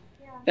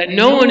 That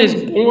no one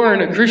is born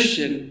a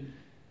Christian,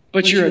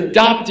 but you're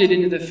adopted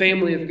into the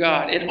family of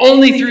God. And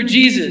only through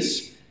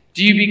Jesus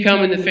do you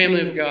become in the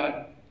family of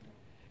God.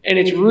 And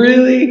it's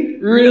really,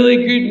 really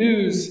good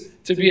news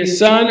to be a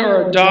son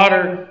or a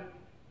daughter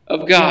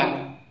of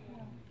God.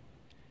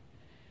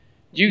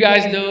 Do you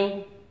guys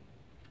know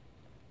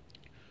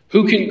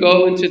who can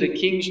go into the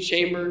king's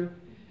chamber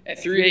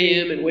at 3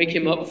 a.m. and wake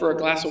him up for a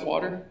glass of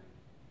water?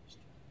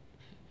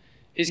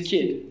 His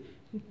kid.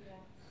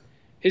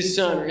 His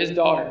son or his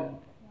daughter.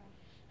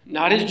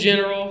 Not his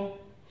general.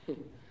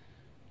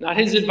 Not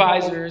his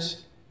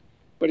advisors.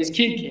 But his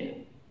kid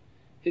can.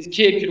 His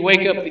kid could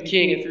wake up the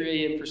king at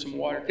 3 a.m. for some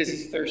water because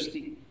he's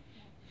thirsty.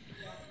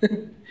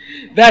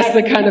 That's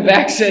the kind of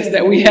access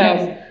that we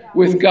have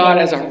with God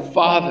as our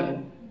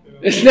Father.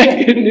 Isn't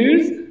that good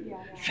news?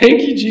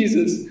 Thank you,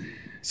 Jesus.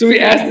 So we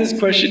ask this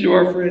question to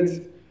our friends.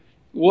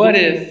 What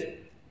if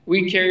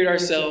we carried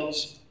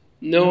ourselves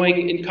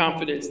knowing in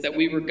confidence that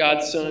we were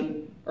God's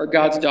son or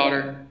God's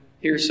daughter?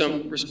 Here's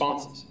some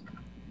responses.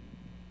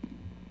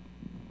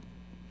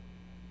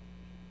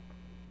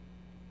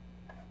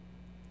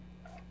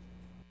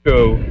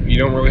 So you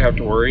don't really have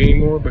to worry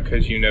anymore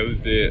because you know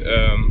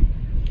that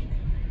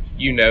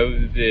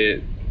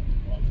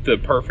the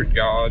perfect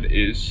God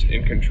is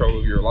in control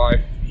of your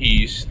life.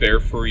 He's there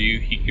for you.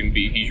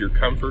 He's your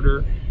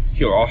comforter.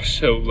 He'll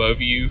also love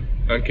you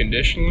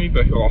unconditionally,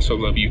 but he'll also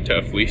love you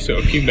toughly. So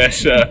if you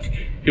mess up,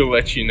 he'll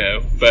let you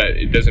know. But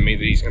it doesn't mean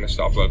that he's going to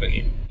stop loving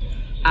you.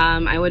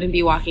 I wouldn't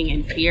be walking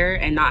in fear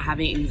and not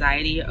having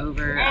anxiety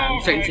over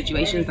certain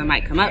situations that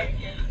might come up.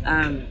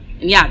 And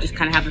yeah, just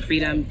kind of have the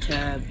freedom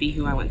to be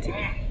who I want to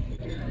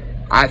be.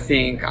 I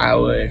think I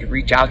would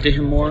reach out to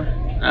him more,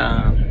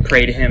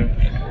 pray to him.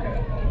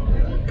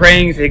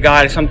 Praying to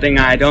God is something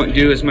I don't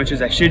do as much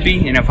as I should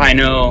be, and if I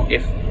know,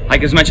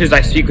 as much as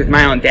I speak with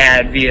my own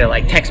dad via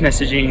like text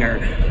messaging or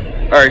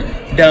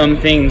dumb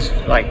things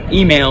like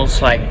emails,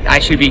 like I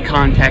should be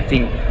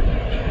contacting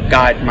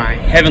God, my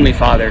Heavenly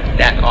Father,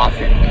 that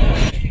often.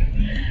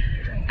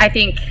 I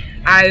think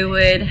I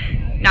would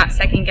not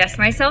second guess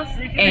myself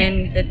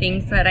and the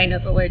things that I know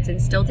the Lord's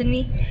instilled in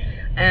me.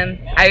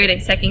 I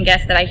would second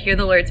guess that I hear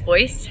the Lord's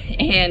voice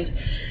and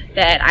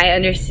that I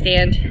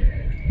understand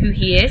who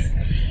He is.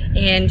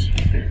 And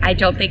I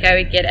don't think I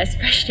would get as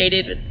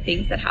frustrated with the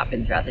things that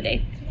happen throughout the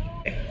day.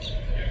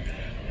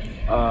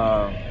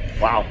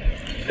 Wow.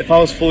 If I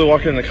was fully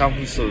walking in the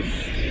confidence of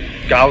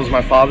God was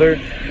my Father,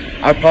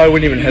 I probably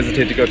wouldn't even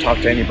hesitate to go talk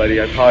to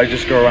anybody. I'd probably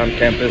just go around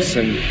campus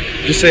and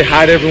just say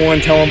hi to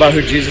everyone, tell them about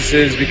who Jesus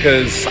is,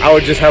 because I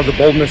would just have the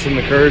boldness and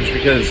the courage,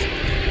 because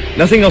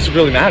nothing else would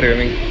really matter. I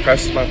mean,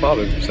 Christ is my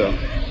Father, so.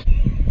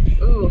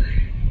 Ooh.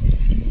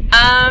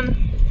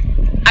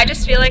 I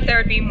just feel like there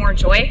would be more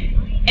joy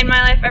in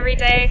my life every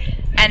day,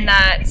 and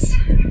that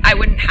I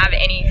wouldn't have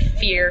any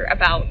fear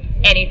about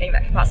anything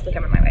that could possibly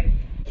come in my way.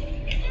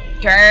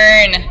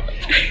 Darn.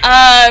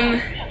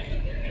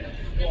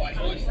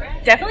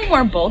 Definitely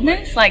more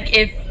boldness. Like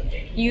if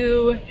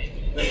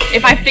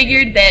I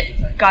figured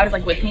that God was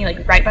like with me,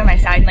 like right by my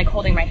side, and like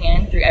holding my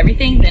hand through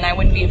everything, then I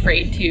wouldn't be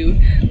afraid to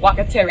walk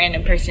up to a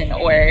random person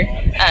or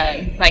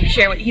like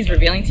share what He's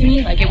revealing to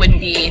me. Like it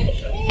wouldn't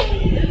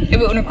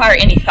require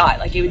any thought.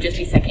 Like it would just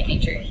be second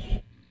nature.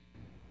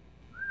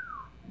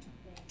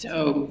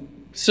 So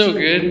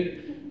good.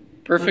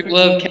 Perfect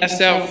love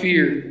casts out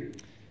fear.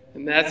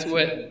 And that's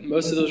what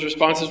most of those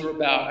responses were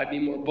about. I'd be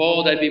more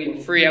bold. I'd be more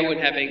free. I wouldn't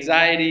have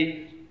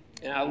anxiety.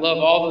 And I love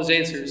all those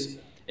answers.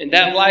 And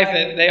that life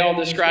that they all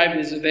described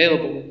is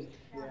available.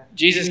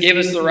 Jesus gave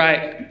us the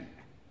right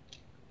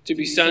to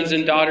be sons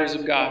and daughters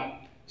of God.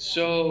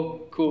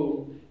 So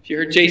cool. If you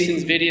heard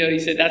Jason's video, he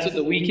said that's what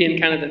the weekend,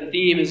 kind of the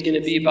theme is going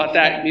to be about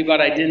that. It'll be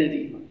about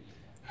identity.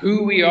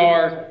 Who we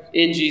are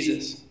in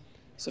Jesus.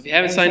 So if you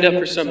haven't signed up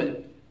for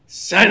Summit,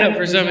 sign up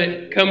for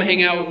Summit. Come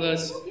hang out with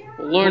us.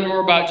 We'll learn more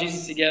about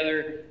Jesus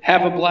together.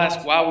 Have a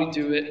blast while we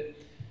do it.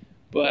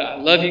 But I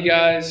love you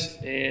guys,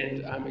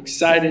 and I'm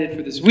excited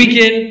for this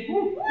weekend.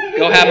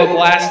 Go have a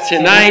blast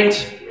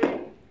tonight.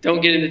 Don't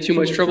get into too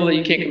much trouble that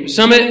you can't come to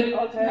Summit.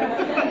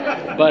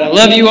 But I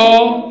love you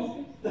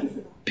all.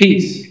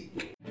 Peace.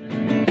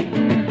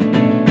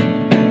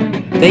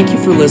 Thank you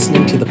for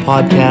listening to the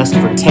podcast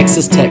for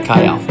Texas Tech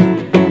Chi Alpha.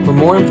 For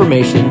more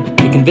information,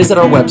 you can visit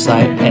our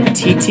website at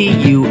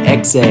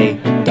ttuxa.org.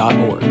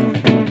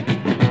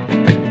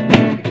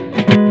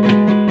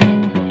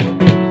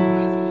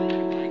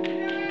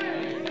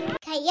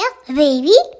 Baby.